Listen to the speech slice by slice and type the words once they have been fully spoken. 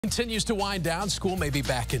Continues to wind down. School may be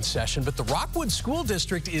back in session, but the Rockwood School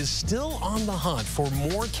District is still on the hunt for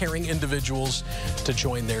more caring individuals to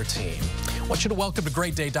join their team. I want you to welcome to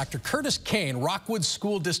Great Day Dr. Curtis Kane, Rockwood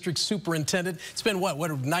School District Superintendent. It's been, what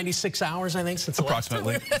 96 hours, I think, since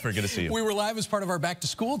approximately. It's very good to see you. We were live as part of our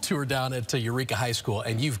back-to-school tour down at Eureka High School,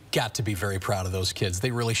 and you've got to be very proud of those kids. They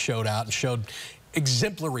really showed out and showed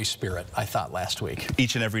exemplary spirit, I thought, last week.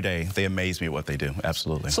 Each and every day, they amaze me what they do.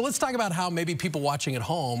 Absolutely. So let's talk about how maybe people watching at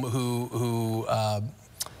home who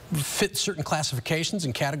fit certain classifications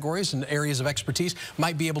and categories and areas of expertise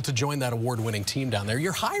might be able to join that award-winning team down there.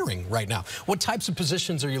 You're hiring right now. What types of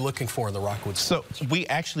positions are you looking for in the Rockwood School? So we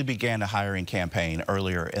actually began a hiring campaign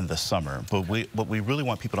earlier in the summer, but what we really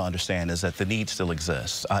want people to understand is that the need still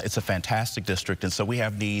exists. It's a fantastic district, and so we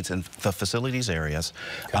have needs in the facilities areas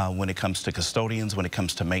when it comes to custodians, when it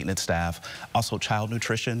comes to maintenance staff, also child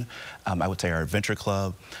nutrition, I would say our adventure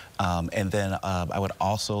club, and then I would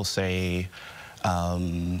also say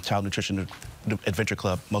child nutrition, adventure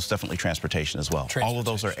club, most definitely transportation as well. All of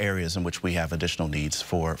those are areas in which we have additional needs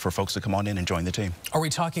for folks to come on in and join the team. Are we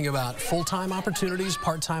talking about full-time opportunities,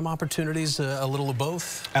 part-time opportunities, a little of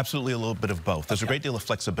both? Absolutely, a little bit of both. There's a great deal of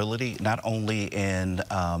flexibility, not only in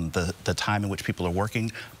the time in which people are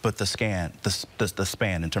working, but the span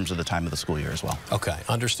in terms of the time of the school year as well. Okay,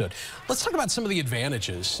 understood. Let's talk about some of the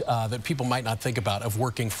advantages that people might not think about of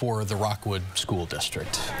working for the Rockwood School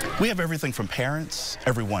District. We have everything from parents,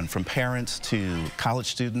 everyone from parents to college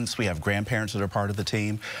students. We have grandparents that are part of the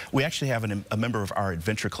team. We actually have a member of our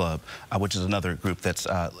Adventure Club, which is another group that's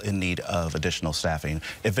in need of additional staffing.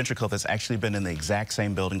 Adventure Club has actually been in the exact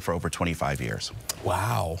same building for over 25 years.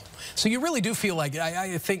 Wow. So you really do feel like,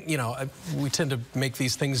 I think, you know, we tend to make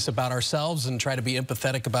these things about ourselves and try to be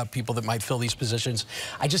empathetic about people that might fill these positions.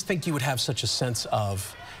 I just think you would have such a sense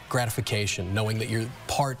of gratification knowing that you're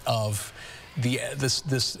part of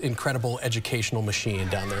this incredible educational machine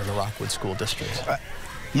down there in the Rockwood School District.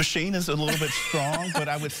 Machine is a little bit strong, but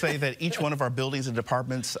I would say that each one of our buildings and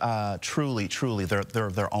departments truly, they're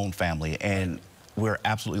their own family, and we're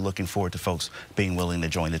absolutely looking forward to folks being willing to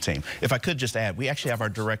join the team. If I could just add, we actually have our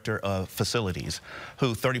director of facilities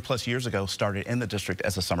who 30+ years ago started in the district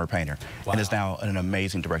as a summer painter and is now an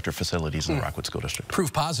amazing director of facilities in the Rockwood School District.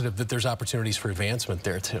 Proof positive that there's opportunities for advancement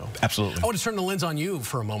there too. Absolutely. I want to turn the lens on you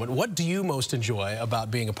for a moment. What do you most enjoy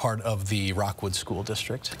about being a part of the Rockwood School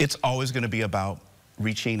District? It's always going to be about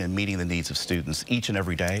reaching and meeting the needs of students each and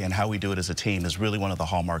every day, and how we do it as a team is really one of the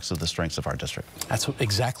hallmarks of the strengths of our district. That's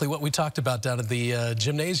exactly what we talked about down at the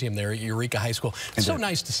gymnasium there at Eureka High School. It's so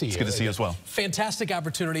nice to see you. It's good to see you as well. Fantastic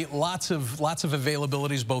opportunity, lots of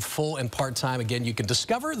availabilities, both full and part-time. Again, you can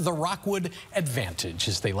discover the Rockwood Advantage,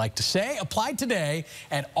 as they like to say. Apply today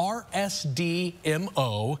at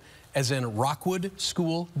RSDMO, as in Rockwood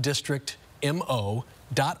School District MO.org/jobs.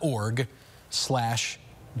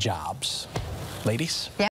 Ladies? Yeah.